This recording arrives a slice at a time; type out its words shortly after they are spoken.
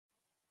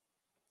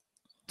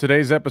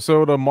Today's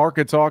episode of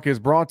Market Talk is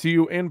brought to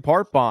you in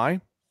part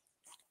by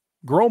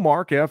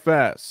Growmark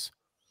FS.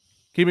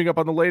 Keeping up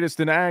on the latest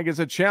in ag is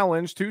a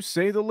challenge, to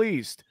say the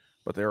least,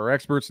 but there are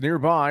experts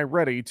nearby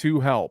ready to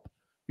help.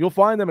 You'll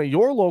find them at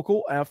your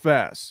local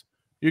FS.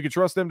 You can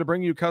trust them to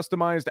bring you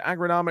customized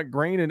agronomic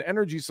grain and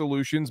energy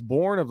solutions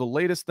born of the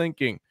latest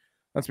thinking.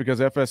 That's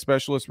because FS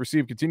specialists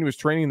receive continuous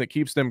training that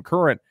keeps them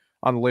current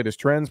on the latest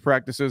trends,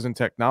 practices, and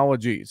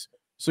technologies.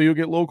 So you'll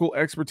get local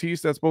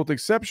expertise that's both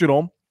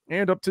exceptional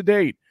and up to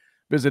date.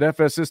 Visit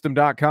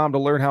fssystem.com to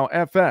learn how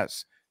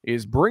FS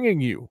is bringing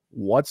you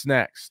what's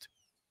next.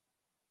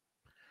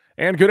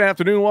 And good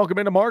afternoon. Welcome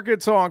into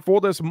Market Talk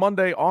for this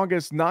Monday,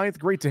 August 9th.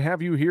 Great to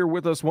have you here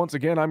with us once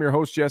again. I'm your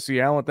host,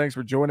 Jesse Allen. Thanks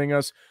for joining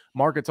us.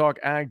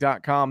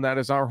 MarketTalkAg.com. That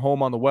is our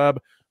home on the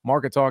web.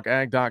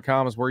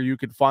 MarketTalkAg.com is where you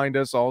can find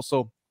us.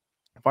 Also,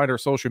 find our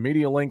social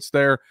media links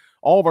there.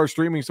 All of our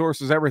streaming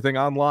sources, everything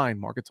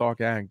online.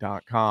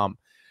 MarketTalkAg.com.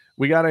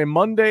 We got a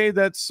Monday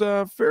that's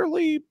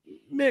fairly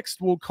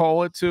mixed, we'll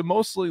call it, to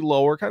mostly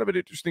lower. Kind of an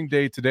interesting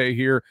day today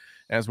here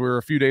as we're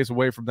a few days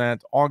away from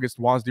that August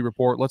WASDE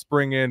report. Let's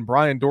bring in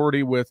Bryan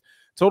Doherty with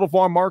Total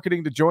Farm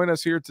Marketing to join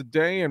us here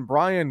today. And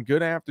Bryan,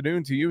 good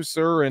afternoon to you,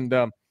 sir. And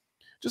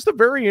just a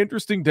very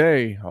interesting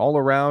day all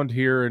around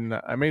here. And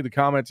I made the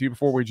comment to you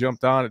before we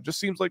jumped on. It just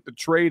seems like the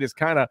trade is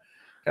kind of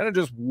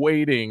just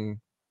waiting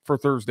for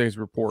Thursday's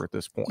report at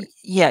this point.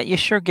 Yeah, you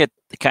sure get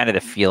kind of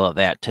the feel of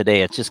that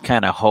today. It's just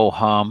kind of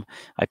ho-hum.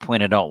 I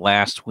pointed out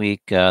last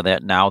week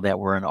that now that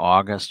we're in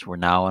August, we're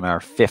now in our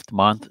 5th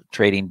month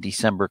trading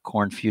December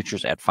corn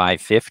futures at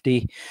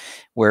 550.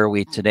 Where are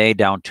we today?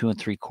 Down 2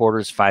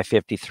 3/4,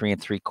 553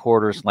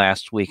 3/4.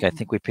 Last week, I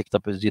think we picked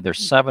up as either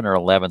 7 or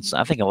 11.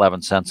 I think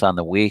 11 cents on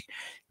the week.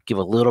 Give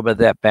a little bit of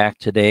that back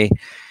today.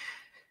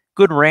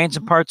 Good rains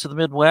in parts of the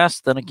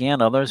Midwest. Then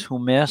again, others who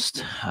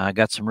missed.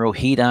 Got some real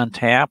heat on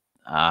tap.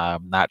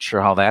 I'm not sure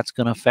how that's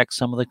going to affect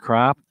some of the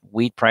crop.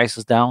 Wheat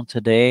prices down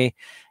today.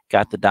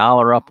 Got the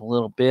dollar up a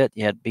little bit.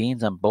 You had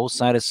beans on both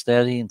sides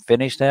steady and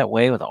finished that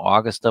way with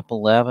August up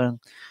 11,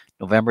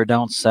 November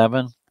down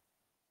 7.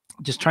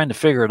 Just trying to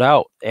figure it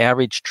out.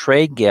 Average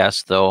trade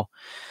guess, though,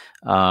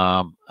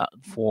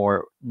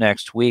 for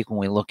next week when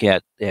we look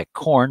at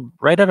corn,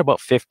 right at about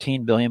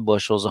 15 billion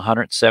bushels,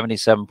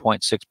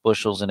 177.6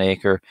 bushels an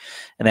acre,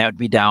 and that would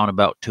be down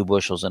about 2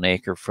 bushels an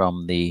acre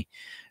from the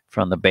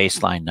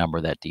baseline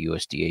number that the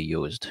USDA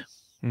used.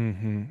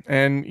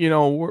 And,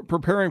 we're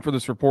preparing for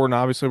this report, and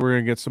obviously we're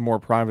going to get some more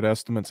private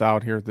estimates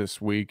out here this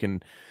week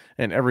and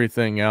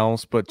everything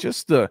else. But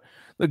just the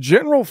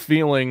general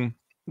feeling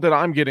that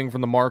I'm getting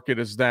from the market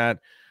is that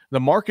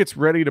the market's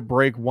ready to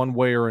break one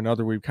way or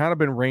another. We've kind of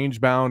been range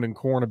bound in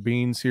corn and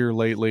beans here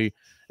lately.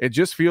 It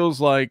just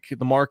feels like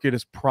the market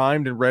is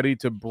primed and ready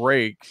to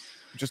break.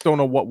 Just don't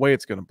know what way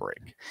it's going to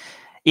break.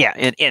 Yeah,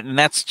 and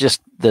that's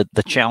just the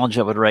challenge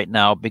of it right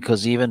now,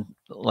 because even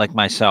like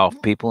myself,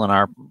 people in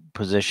our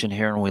position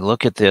here, and we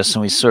look at this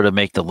and we sort of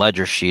make the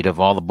ledger sheet of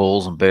all the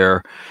bulls and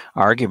bear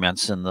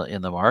arguments in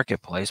the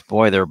marketplace.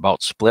 Boy, they're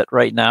about split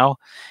right now,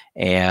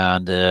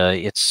 and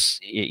it's,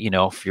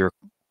 if your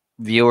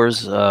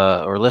viewers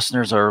or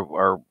listeners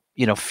are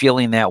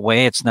feeling that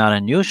way, it's not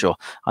unusual.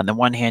 On the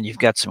one hand, you've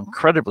got some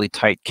incredibly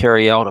tight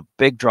carry out, a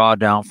big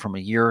drawdown from a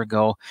year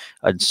ago,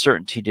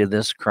 uncertainty to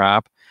this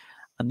crop.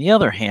 On the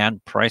other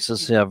hand,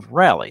 prices have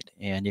rallied,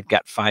 and you've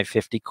got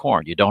 550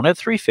 corn. You don't have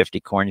 350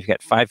 corn. You've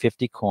got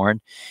 550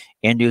 corn.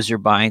 End user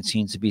buying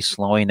seems to be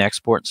slowing.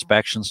 Export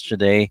inspections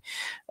today,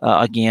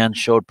 again,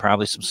 showed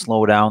probably some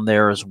slowdown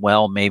there as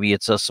well. Maybe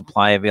it's a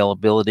supply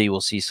availability. We'll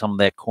see some of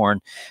that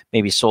corn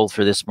maybe sold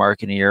for this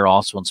marketing year,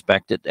 also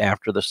inspected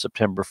after the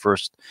September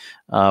 1st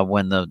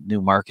when the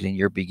new marketing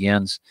year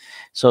begins.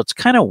 So it's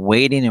kind of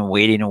waiting and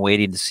waiting and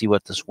waiting to see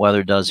what this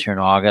weather does here in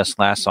August.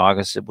 Last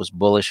August, it was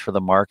bullish for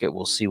the market.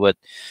 We'll see what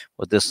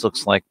this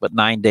looks like. But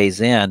 9 days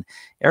in,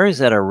 areas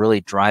that are really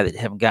dry that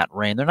haven't got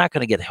rain, they're not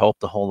going to get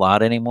helped a whole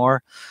lot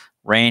anymore.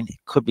 Rain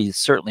could be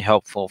certainly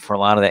helpful for a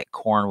lot of that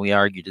corn we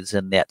argued is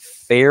in that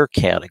fair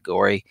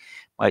category,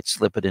 might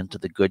slip it into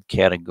the good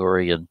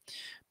category, and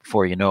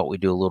before you know it, we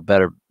do a little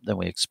better than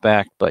we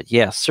expect. But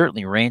yeah,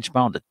 certainly range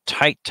bound, a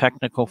tight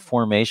technical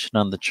formation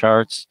on the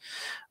charts.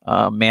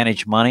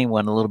 Managed money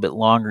went a little bit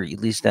longer,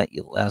 at least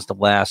as of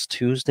last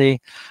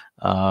Tuesday.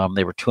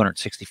 They were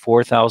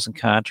 264,000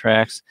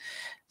 contracts.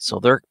 So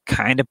they're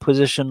kind of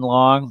positioned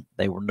long.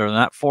 They're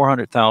not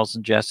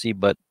 400,000, Jesse,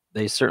 but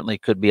they certainly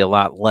could be a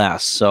lot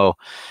less. So,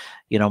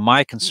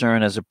 my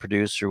concern as a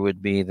producer would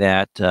be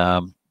that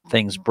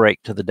things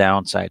break to the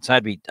downside. So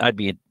I'd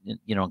be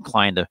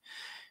inclined to,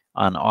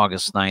 on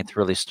August 9th,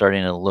 really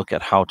starting to look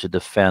at how to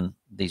defend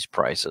these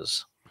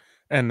prices.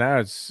 And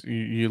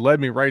you led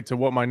me right to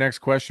what my next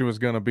question was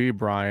going to be,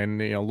 Bryan.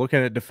 Looking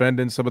at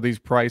defending some of these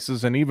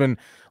prices and even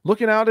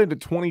looking out into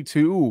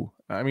 22.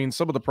 I mean,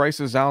 some of the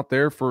prices out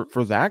there for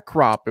that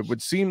crop, it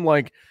would seem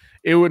like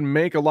it would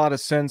make a lot of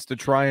sense to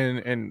try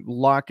and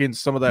lock in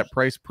some of that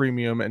price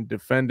premium and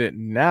defend it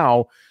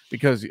now,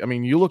 because, I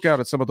mean, you look out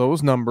at some of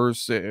those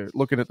numbers,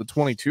 looking at the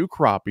 22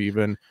 crop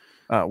even,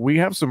 we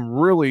have some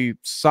really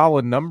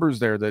solid numbers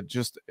there that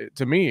just,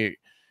 to me,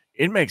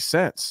 it makes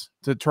sense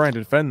to try and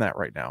defend that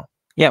right now.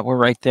 Yeah, we're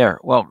right there.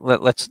 Well,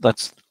 let's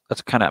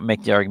kind of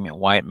make the argument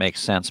why it makes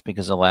sense,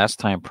 because the last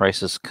time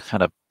prices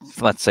kind of,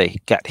 let's say,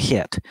 got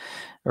hit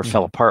or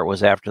fell apart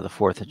was after the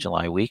 4th of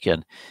July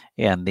weekend.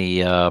 And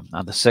the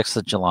on the 6th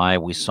of July,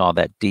 we saw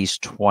that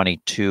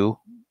D22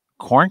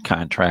 corn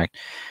contract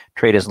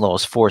trade as low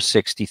as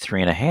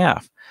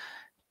 463.5.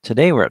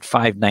 Today we're at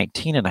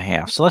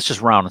 519.5. So let's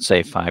just round and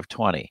say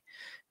 520.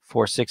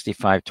 460,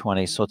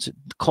 520. So it's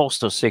close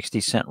to a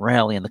 60-cent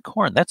rally in the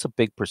corn. That's a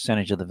big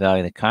percentage of the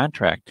value of the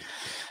contract.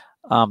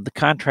 The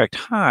contract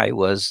high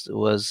was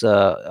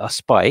a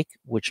spike,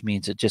 which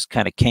means it just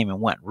kind of came and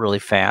went really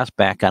fast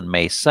back on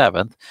May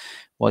 7th.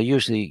 Well,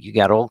 usually you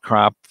got old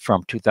crop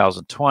from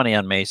 2020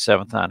 on May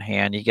 7th on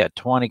hand. You got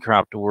 21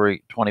 crop to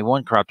worry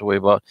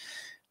about.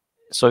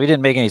 So if you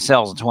didn't make any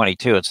sales in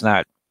 22, it's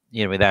not,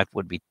 that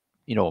would be,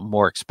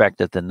 more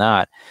expected than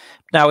not.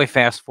 Now we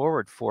fast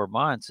forward 4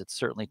 months. It's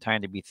certainly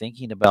time to be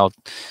thinking about,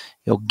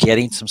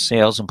 getting some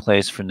sales in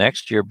place for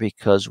next year,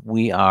 because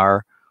we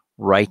are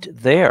right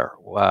there,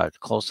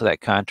 close to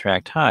that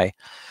contract high.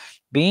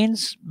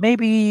 Beans,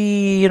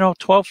 maybe,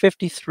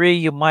 1253,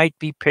 you might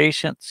be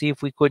patient, see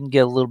if we couldn't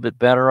get a little bit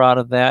better out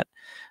of that.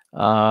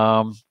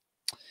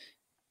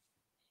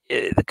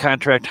 The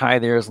contract high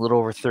there is a little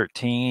over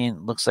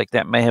 13. Looks like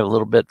that may have a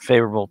little bit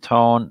favorable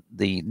tone.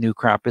 The new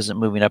crop isn't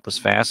moving up as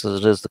fast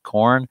as it is the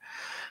corn.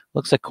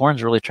 Looks like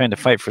corn's really trying to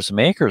fight for some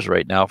acres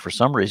right now for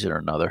some reason or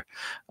another.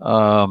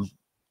 But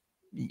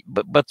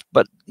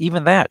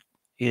even that,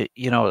 a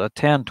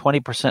 10,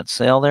 20%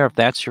 sale there, if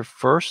that's your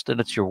first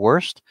and it's your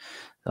worst,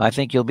 I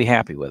think you'll be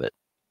happy with it.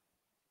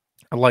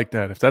 I like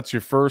that. If that's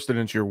your first and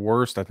it's your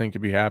worst, I think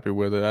you'd be happy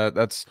with it.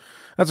 That's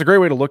a great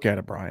way to look at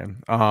it,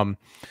 Brian.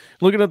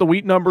 Looking at the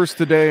wheat numbers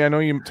today, I know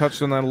you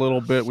touched on that a little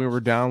bit. We were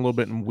down a little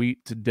bit in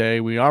wheat today.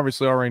 We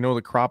obviously already know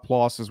the crop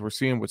losses we're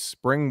seeing with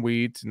spring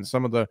wheat and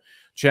some of the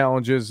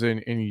challenges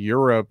in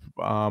Europe,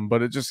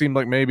 but it just seemed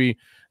like maybe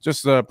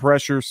just the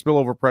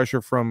spillover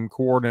pressure from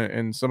corn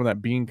and some of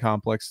that bean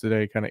complex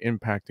today kind of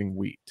impacting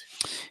wheat.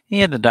 He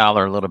had the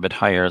dollar a little bit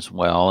higher as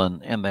well,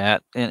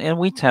 and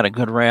wheat's had a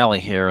good rally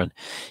here, and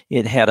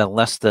it had a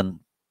less than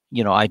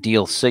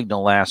ideal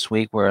signal last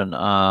week, where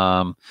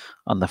on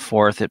the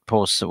 4th it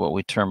posted what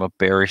we term a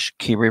bearish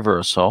key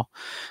reversal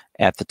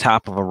at the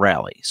top of a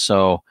rally.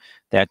 So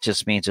that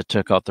just means it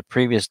took out the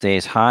previous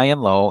day's high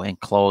and low and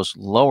closed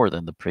lower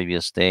than the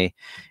previous day.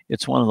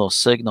 It's one of those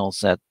signals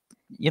that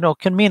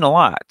can mean a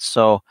lot.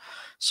 So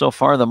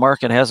far the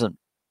market hasn't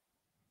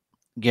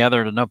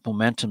gathered enough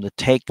momentum to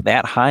take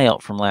that high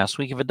out from last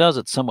week. If it does,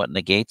 it somewhat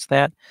negates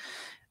that.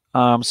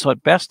 So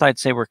at best, I'd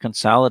say we're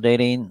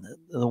consolidating.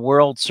 The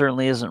world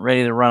certainly isn't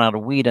ready to run out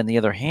of wheat. On the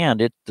other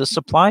hand, the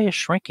supply is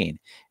shrinking.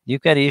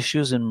 You've got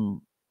issues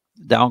in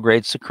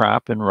downgrades to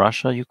crop in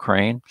Russia,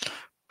 Ukraine,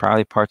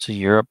 probably parts of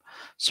Europe,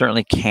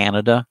 certainly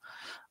Canada,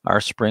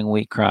 our spring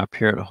wheat crop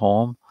here at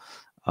home.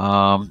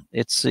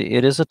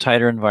 It is a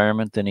tighter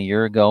environment than a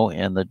year ago,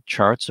 and the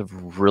charts have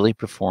really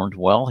performed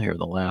well here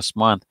the last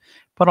month,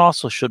 but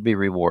also should be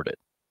rewarded.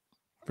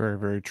 Very,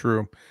 very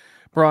true.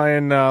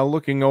 Brian,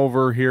 looking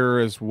over here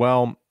as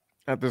well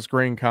at this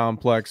grain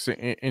complex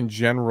in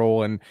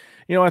general, and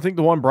I think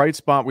the one bright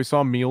spot, we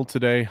saw meal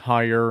today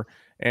higher,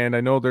 and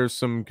I know there's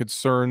some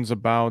concerns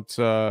about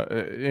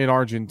in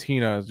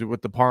Argentina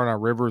with the Paraná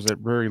rivers at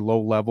very low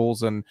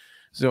levels, and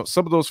so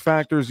some of those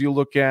factors you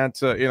look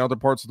at in other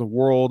parts of the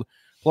world.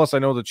 Plus, I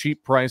know the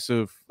cheap price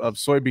of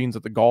soybeans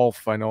at the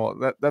Gulf. I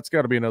know that's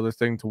got to be another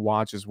thing to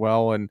watch as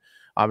well, and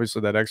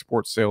obviously that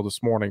export sale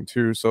this morning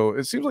too. So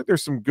it seems like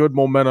there's some good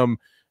momentum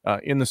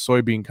in the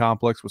soybean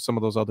complex with some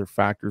of those other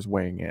factors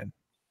weighing in.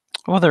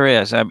 Well, there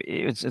is. I mean,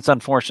 it's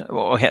unfortunate.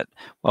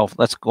 Well,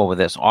 let's go over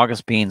this.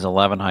 August beans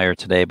 11 higher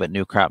today, but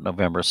new crop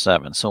November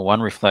 7. So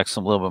one reflects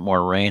a little bit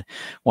more rain.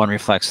 One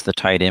reflects the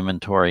tight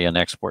inventory and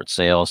export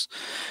sales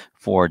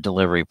for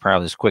delivery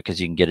probably as quick as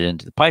you can get it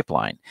into the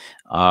pipeline.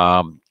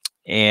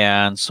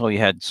 And so you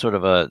had sort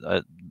of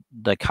a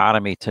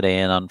dichotomy today,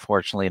 and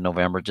unfortunately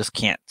November just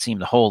can't seem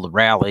to hold the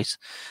rallies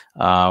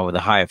with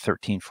a high of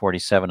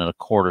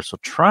 1347.25. So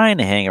trying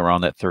to hang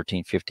around that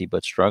 1350,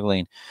 but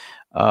struggling.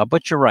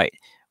 But you're right.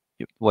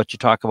 What you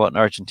talk about in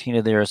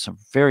Argentina, there are some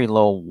very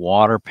low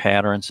water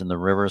patterns in the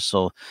river,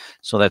 so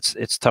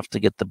it's tough to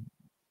get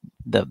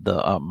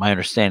my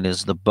understanding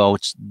is the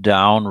boats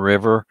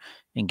downriver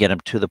and get them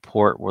to the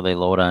port where they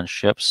load on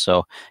ships.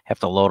 So have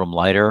to load them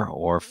lighter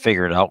or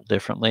figure it out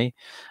differently.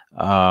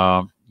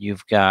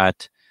 You've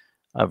got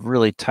a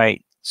really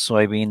tight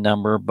soybean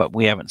number, but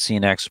we haven't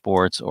seen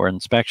exports or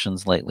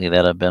inspections lately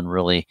that have been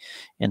really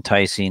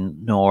enticing,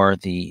 nor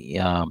the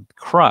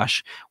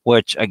crush,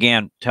 which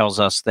again tells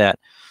us that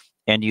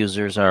end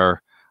users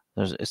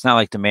it's not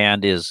like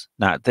demand is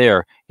not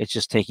there. It's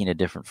just taking a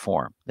different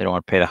form. They don't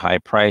want to pay the high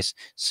price,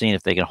 seeing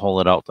if they can hold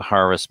it out to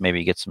harvest,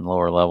 maybe get some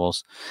lower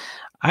levels.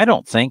 I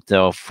don't think,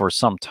 though, for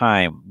some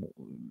time,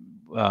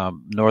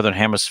 Northern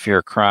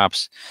Hemisphere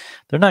crops,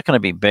 they're not going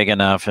to be big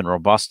enough and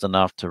robust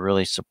enough to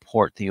really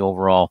support the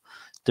overall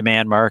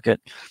demand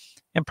market.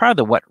 And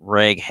probably the wet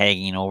rag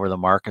hanging over the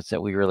markets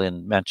that we really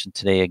mentioned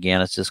today.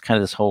 Again, it's just kind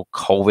of this whole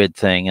COVID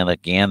thing, and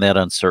again that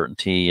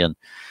uncertainty. And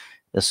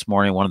this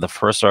morning, one of the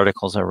first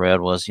articles I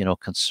read was,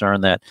 concern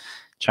that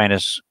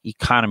China's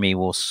economy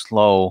will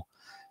slow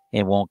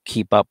and won't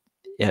keep up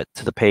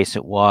to the pace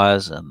it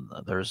was. And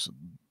there's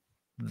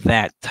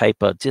that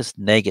type of just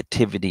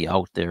negativity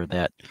out there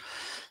that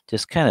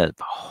just kind of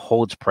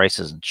holds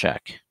prices in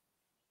check.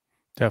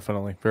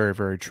 Definitely. Very,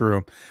 very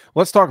true.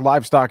 Let's talk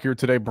livestock here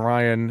today,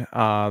 Brian.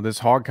 This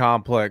hog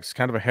complex,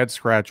 kind of a head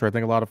scratcher. I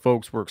think a lot of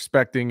folks were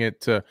expecting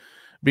it to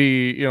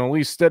be, at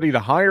least steady to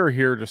higher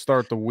here to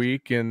start the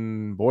week.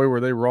 And boy,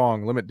 were they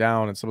wrong. Limit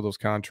down in some of those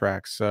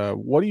contracts.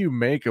 What do you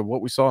make of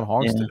what we saw in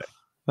hogs today?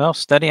 Well,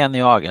 steady on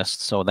the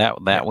August, so that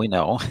Yeah. we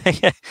know.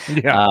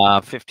 Yeah.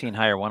 15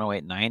 higher,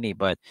 108.90,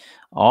 but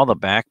all the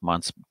back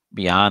months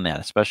beyond that,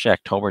 especially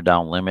October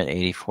down limit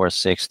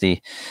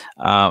 84.60.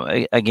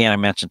 Again, I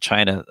mentioned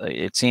China.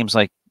 It seems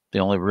like the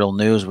only real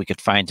news we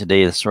could find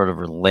today to sort of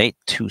relate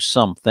to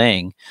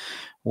something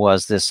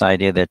was this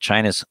idea that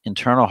China's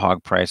internal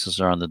hog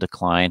prices are on the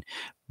decline,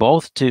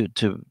 both to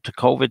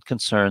COVID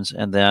concerns,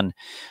 and then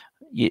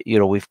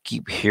we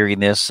keep hearing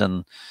this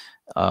and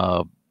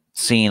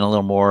seeing a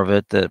little more of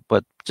it,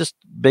 but just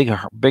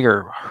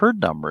bigger herd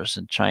numbers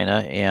in China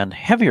and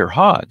heavier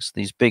hogs,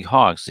 these big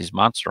hogs, these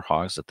monster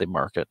hogs that they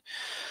market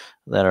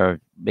that are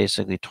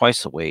basically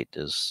twice the weight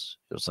as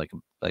it was like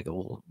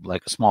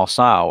a small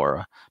sow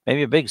or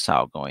maybe a big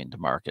sow going to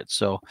market.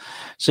 So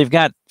you've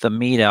got the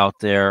meat out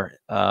there,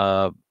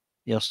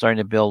 starting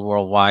to build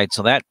worldwide.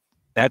 So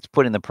that's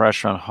putting the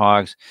pressure on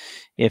hogs.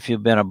 If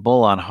you've been a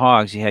bull on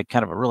hogs, you had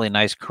kind of a really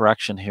nice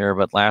correction here,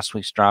 but last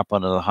week's drop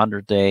under the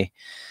 100-day,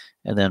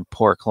 and then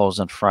poor close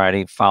on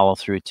Friday, follow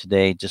through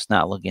today, just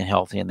not looking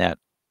healthy in that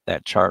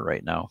chart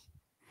right now.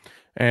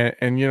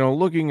 And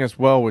looking as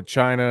well with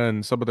China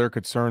and some of their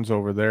concerns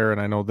over there,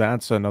 and I know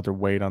that's another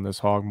weight on this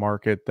hog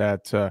market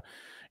that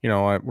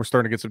we're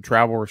starting to get some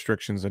travel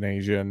restrictions in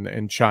Asia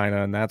and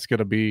China, and that's going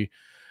to be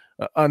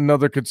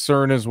another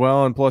concern as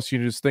well. And plus, you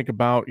just think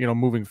about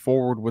moving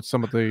forward with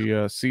some of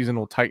the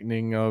seasonal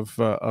tightening of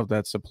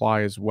that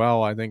supply as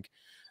well. I think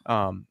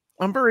I'm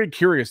very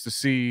curious to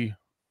see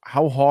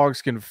how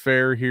hogs can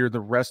fare here the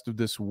rest of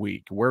this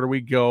week. Where do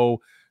we go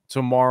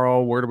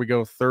tomorrow? Where do we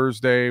go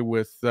Thursday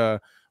with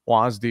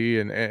WASDE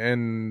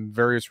and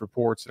various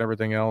reports and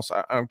everything else?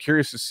 I'm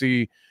curious to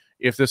see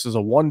if this is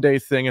a one-day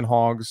thing in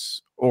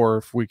hogs, or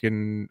if we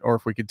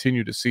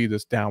continue to see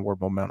this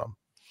downward momentum.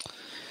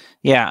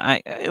 Yeah,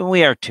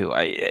 we are too.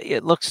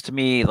 It looks to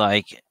me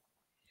like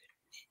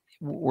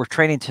we're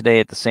trading today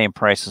at the same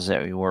prices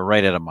that we were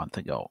right at a month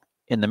ago.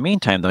 In the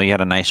meantime, though, you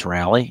had a nice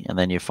rally and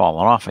then you've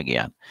fallen off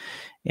again.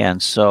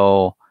 And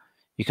so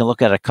you can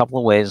look at a couple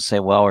of ways and say,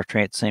 well, we're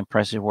trading at the same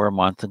prices we were a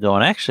month ago,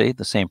 and actually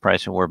the same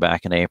price we were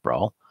back in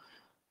April.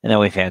 And then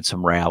we've had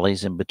some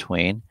rallies in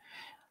between.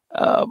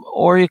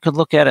 Or you could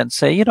look at it and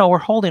say, we're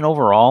holding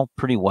overall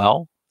pretty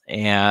well.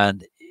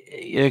 And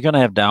you're going to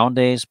have down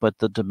days, but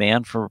the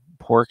demand for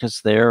pork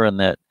is there, and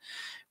that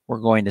we're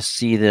going to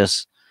see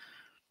this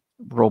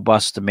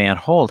robust demand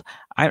hold.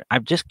 I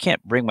just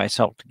can't bring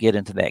myself to get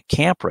into that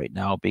camp right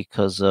now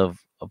because of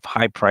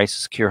high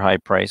prices, cure high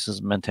prices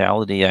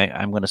mentality.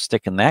 I'm going to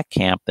stick in that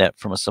camp that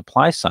from a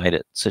supply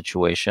side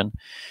situation,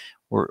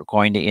 we're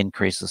going to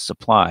increase the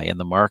supply, and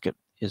the market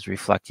is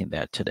reflecting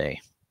that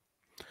today.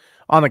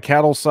 On the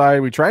cattle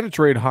side, we tried to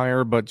trade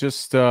higher, but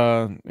just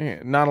not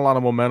a lot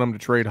of momentum to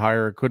trade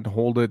higher. Couldn't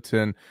hold it,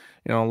 and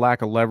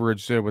lack of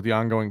leverage with the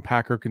ongoing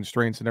packer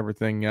constraints and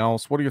everything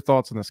else. What are your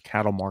thoughts on this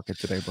cattle market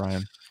today,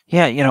 Brian?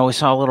 Yeah, we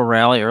saw a little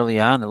rally early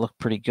on. It looked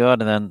pretty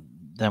good, and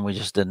then we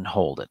just didn't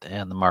hold it,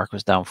 and the market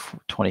was down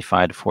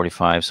 25 to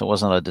 45. So it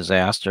wasn't a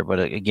disaster, but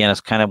again, it's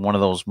kind of one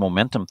of those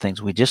momentum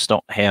things. We just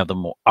don't have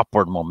the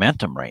upward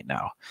momentum right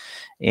now,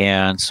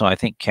 and so I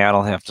think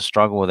cattle have to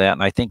struggle with that.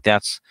 And I think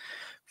that's,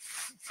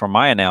 from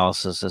my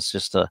analysis, it's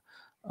just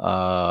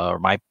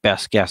my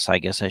best guess, I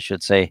guess I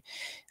should say,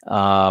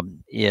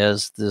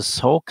 is this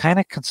whole kind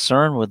of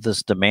concern with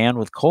this demand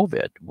with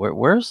COVID.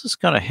 Where is this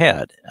going to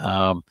head?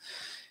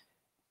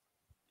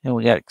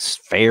 We got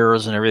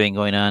fairs and everything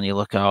going on. You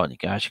look out and you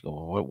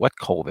go, what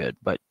COVID?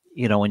 But,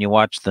 when you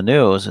watch the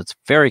news, it's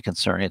very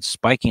concerning. It's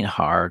spiking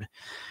hard.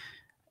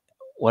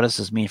 What does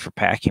this mean for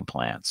packing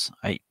plants?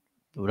 We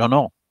don't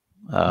know.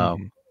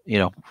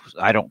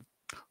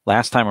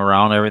 Last time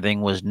around,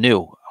 everything was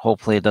new.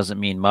 Hopefully it doesn't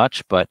mean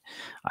much, but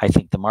I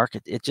think the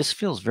market, it just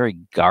feels very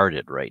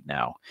guarded right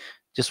now.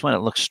 Just when it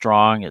looks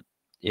strong,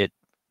 it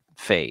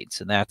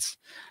fades. And that's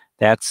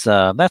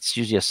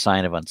usually a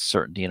sign of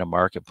uncertainty in a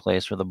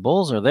marketplace where the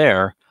bulls are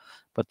there,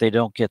 but they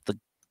don't get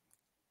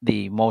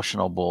the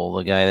emotional bull,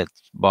 the guy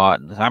that's bought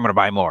and I'm going to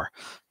buy more.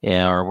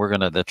 Yeah,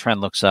 or the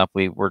trend looks up.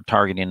 We're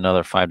targeting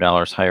another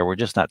 $5 higher. We're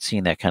just not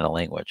seeing that kind of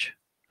language.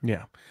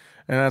 Yeah.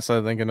 And that's,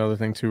 I think, another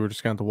thing too. We're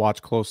just going to have to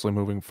watch closely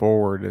moving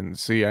forward and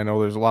see. I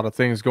know there's a lot of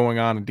things going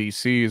on in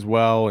DC as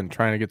well, and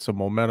trying to get some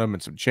momentum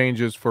and some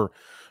changes for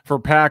for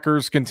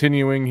packers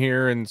continuing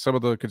here and some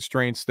of the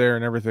constraints there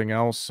and everything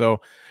else.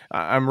 So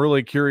I'm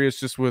really curious,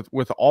 just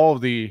with all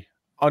of the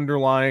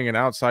underlying and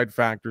outside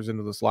factors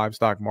into this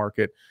livestock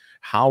market,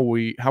 how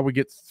we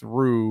get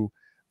through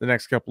the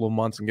next couple of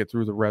months and get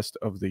through the rest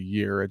of the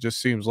year. It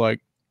just seems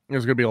like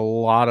there's going to be a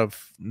lot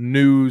of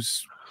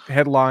news,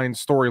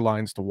 headlines,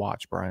 storylines to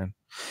watch, Brian.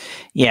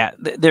 Yeah,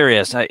 there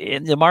is.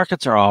 The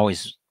markets are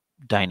always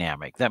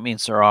dynamic. That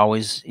means they're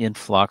always in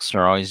flux.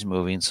 They're always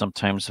moving.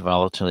 Sometimes the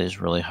volatility is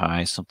really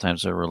high.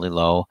 Sometimes they're really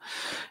low.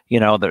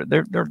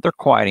 They're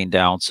quieting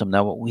down some.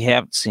 Now, what we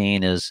haven't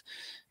seen is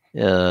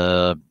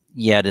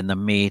yet in the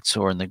meats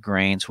or in the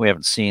grains, we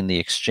haven't seen the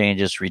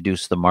exchanges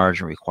reduce the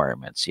margin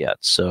requirements yet.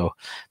 So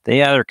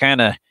they're kind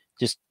of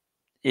just,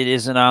 it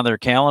isn't on their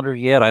calendar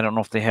yet. I don't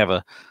know if they have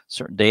a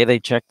certain day they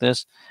check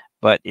this,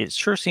 but it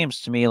sure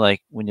seems to me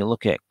like when you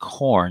look at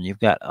corn, you've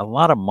got a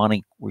lot of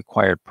money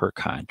required per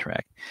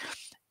contract.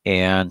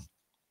 And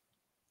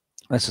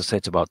let's just say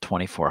it's about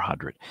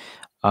 2,400.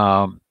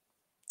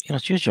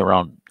 It's usually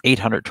around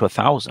 800 to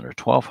 1,000 or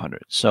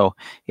 1,200. So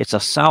it's a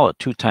solid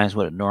 2 times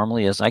what it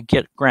normally is. I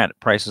get, granted,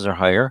 prices are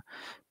higher,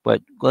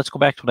 but let's go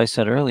back to what I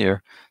said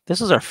earlier. This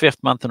is our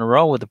 5th month in a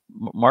row with the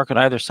market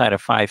either side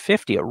of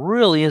 550. It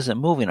really isn't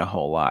moving a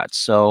whole lot.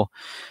 So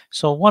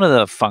one of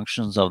the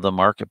functions of the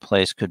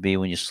marketplace could be,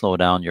 when you slow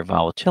down your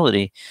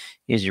volatility,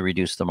 is you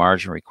reduce the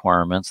margin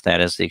requirements.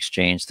 That is the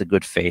exchange, the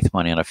good faith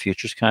money on a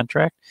futures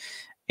contract,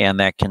 and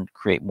that can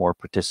create more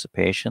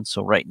participation.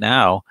 So right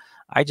now,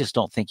 I just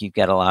don't think you've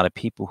got a lot of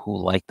people who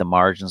like the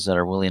margins that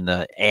are willing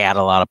to add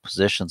a lot of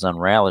positions on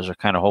rallies. Are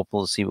kind of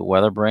hopeful to see what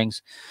weather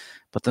brings,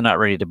 but they're not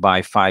ready to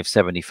buy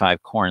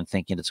 575 corn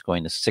thinking it's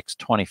going to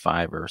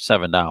 625 or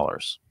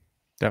 $7.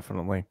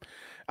 Definitely.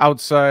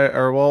 Outside,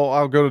 or well,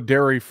 I'll go to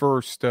dairy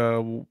first.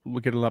 We'll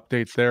get an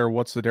update there.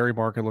 What's the dairy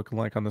market looking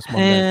like on this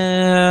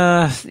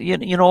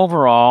Monday?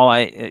 Overall,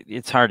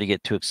 it's hard to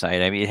get too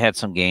excited. I mean, it had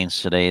some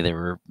gains today. They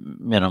were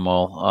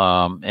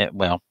minimal.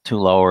 2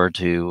 lower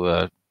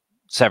to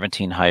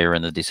 17 higher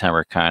in the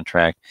December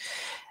contract.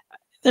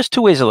 There's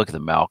 2 ways to look at the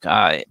milk.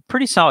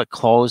 Pretty solid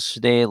close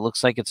today. It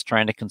looks like it's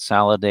trying to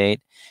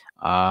consolidate.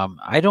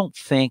 I don't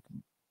think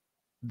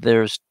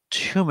there's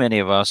too many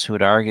of us who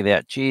would argue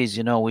that,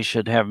 geez, we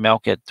should have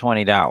milk at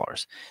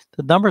 $20.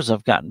 The numbers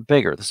have gotten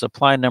bigger. The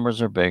supply numbers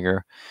are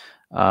bigger.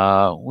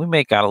 We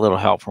may got a little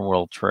help from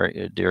world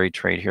dairy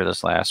trade here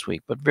this last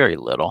week, but very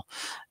little.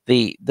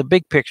 The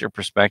big picture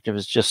perspective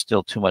is just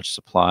still too much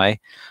supply.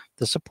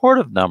 The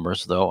supportive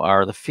numbers, though,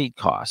 are the feed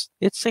cost.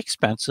 It's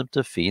expensive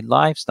to feed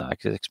livestock.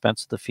 It's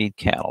expensive to feed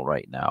cattle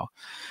right now.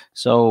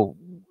 So,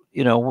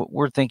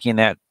 we're thinking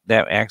that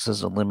acts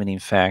as a limiting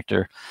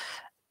factor.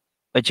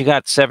 But you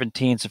got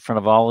 17s in front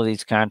of all of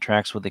these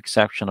contracts with the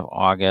exception of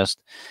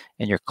August,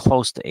 and you're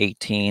close to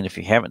 18. If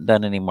you haven't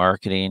done any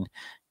marketing,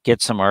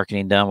 get some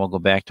marketing done. We'll go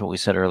back to what we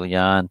said early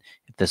on.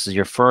 If this is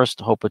your first,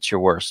 hope it's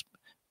your worst.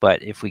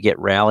 But if we get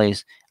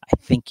rallies, I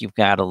think you've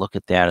got to look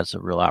at that as a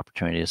real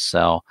opportunity to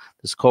sell.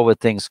 This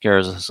COVID thing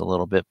scares us a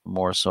little bit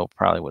more. So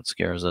probably what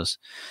scares us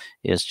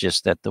is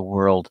just that the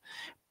world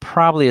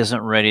probably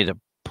isn't ready to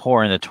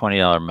pour in the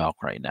 $20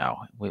 milk right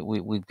now.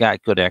 We've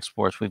got good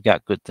exports. We've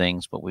got good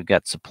things, but we've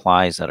got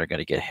supplies that are going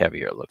to get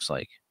heavier, it looks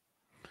like.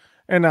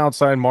 And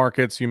outside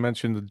markets, you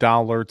mentioned the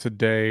dollar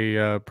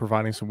today,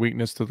 providing some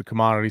weakness to the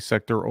commodity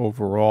sector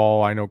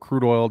overall. I know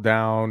crude oil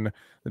down,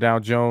 the Dow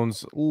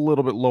Jones a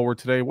little bit lower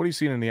today. What are you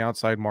seeing in the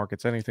outside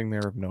markets? Anything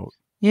there of note?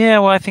 Yeah,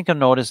 well, I think I've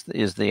noticed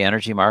is the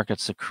energy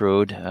markets, the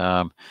crude.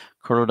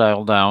 Crude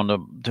oil down to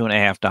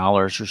 $2.50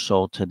 or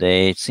so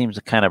today. It seems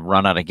to kind of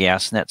run out of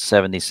gas in that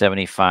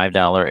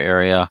 $70-$75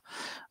 area.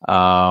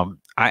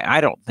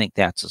 I don't think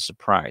that's a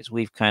surprise.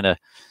 We've kind of,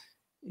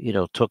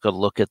 took a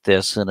look at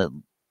this,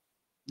 and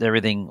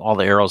everything, all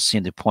the arrows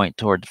seem to point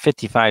toward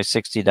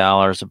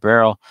 $55-$60 a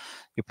barrel.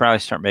 You probably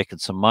start making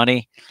some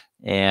money,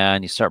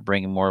 and you start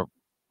bringing more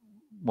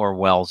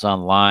wells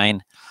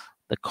online.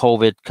 The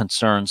COVID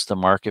concerns the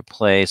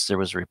marketplace. There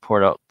was a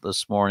report out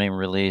this morning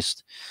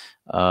released,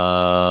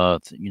 the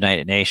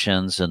United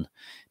Nations, and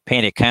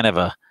painted kind of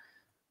a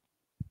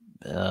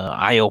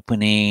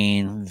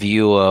eye-opening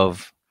view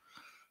of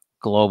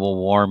global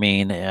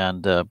warming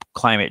and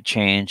climate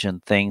change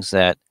and things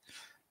that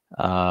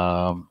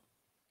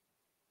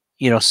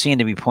seem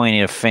to be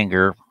pointing a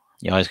finger.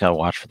 You always got to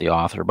watch for the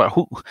author, but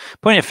who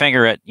pointing a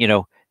finger at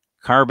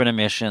carbon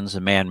emissions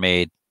and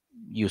man-made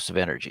use of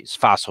energies,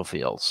 fossil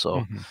fuels.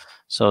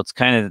 So it's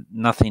kind of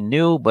nothing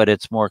new, but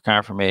it's more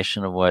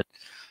confirmation of what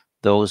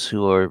those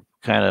who are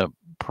kind of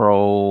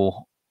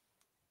pro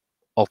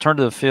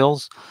alternative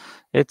fuels.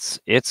 It's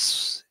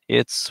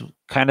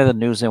kind of the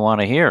news they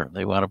want to hear.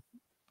 They want to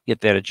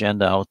get that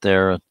agenda out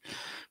there and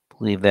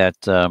believe that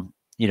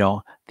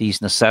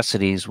these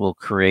necessities will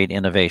create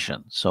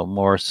innovation. So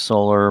more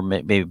solar,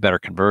 maybe better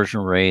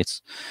conversion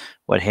rates,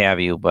 what have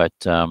you. But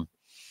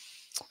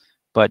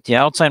the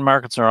outside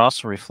markets are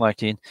also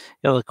reflecting,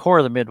 the core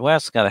of the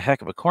Midwest got a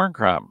heck of a corn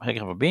crop, heck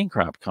of a bean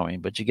crop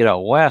coming, but you get out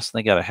west and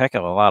they got a heck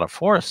of a lot of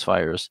forest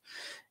fires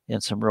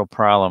and some real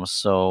problems.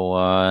 So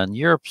and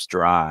Europe's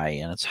dry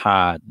and it's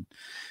hot.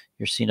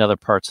 you're seeing other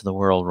parts of the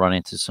world run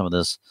into some of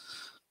this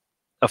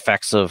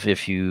effects of,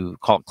 if you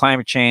call it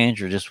climate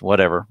change or just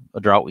whatever, a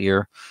drought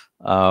year.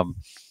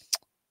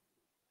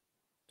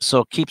 So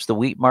it keeps the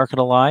wheat market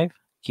alive,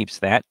 keeps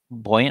that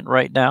buoyant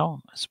right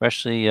now,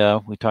 especially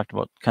we talked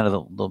about kind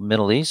of the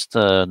Middle East,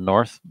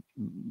 North,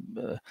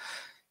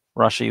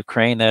 Russia,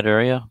 Ukraine, that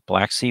area.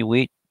 Black Sea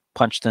wheat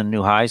punched in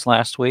new highs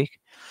last week.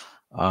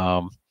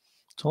 So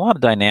a lot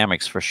of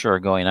dynamics for sure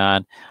going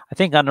on. I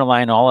think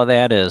underlying all of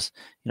that is,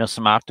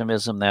 some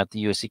optimism that the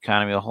U.S.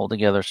 economy will hold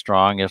together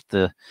strong if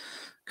the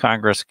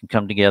Congress can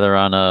come together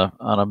on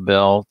a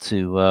bill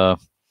to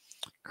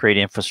create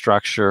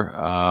infrastructure.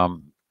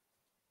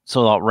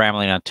 So without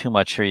rambling on too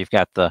much here, you've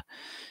got the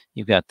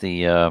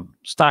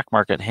stock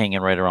market hanging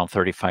right around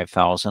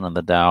 35,000, and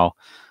the Dow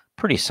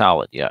pretty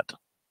solid yet.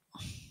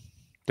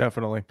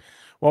 Definitely.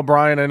 Well,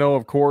 Bryan, I know,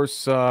 of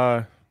course,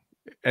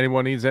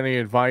 anyone needs any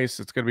advice,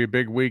 it's going to be a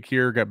big week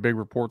here. Got big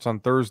reports on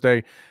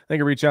Thursday. They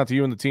can reach out to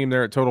you and the team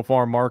there at Total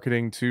Farm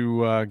Marketing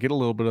to get a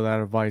little bit of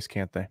that advice,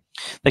 can't they?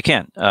 They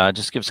can.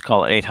 Just give us a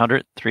call at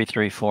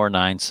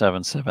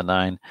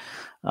 800-334-9779.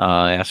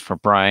 Ask for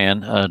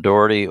Bryan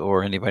Doherty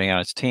or anybody on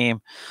his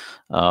team.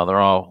 They're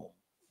all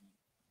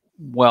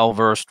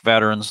well-versed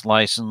veterans,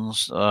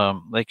 licensed. They're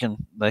in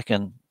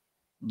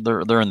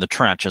the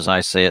trench, as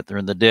I say it. They're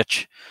in the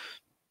ditch,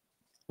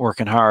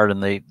 working hard,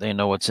 and they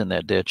know what's in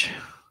that ditch.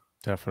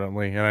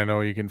 Definitely. And I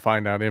know you can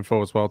find out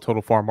info as well,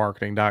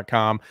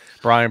 totalfarmmarketing.com.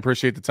 Bryan,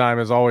 appreciate the time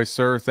as always,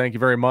 sir. Thank you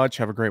very much.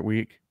 Have a great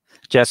week.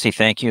 Jesse,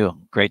 thank you.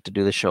 Great to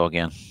do the show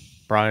again.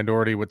 Bryan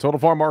Doherty with Total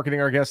Farm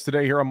Marketing, our guest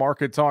today here on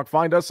Market Talk.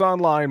 Find us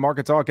online,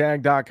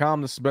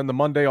 markettalkag.com. This has been the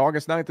Monday,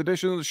 August 9th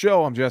edition of the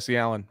show. I'm Jesse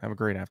Allen. Have a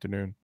great afternoon.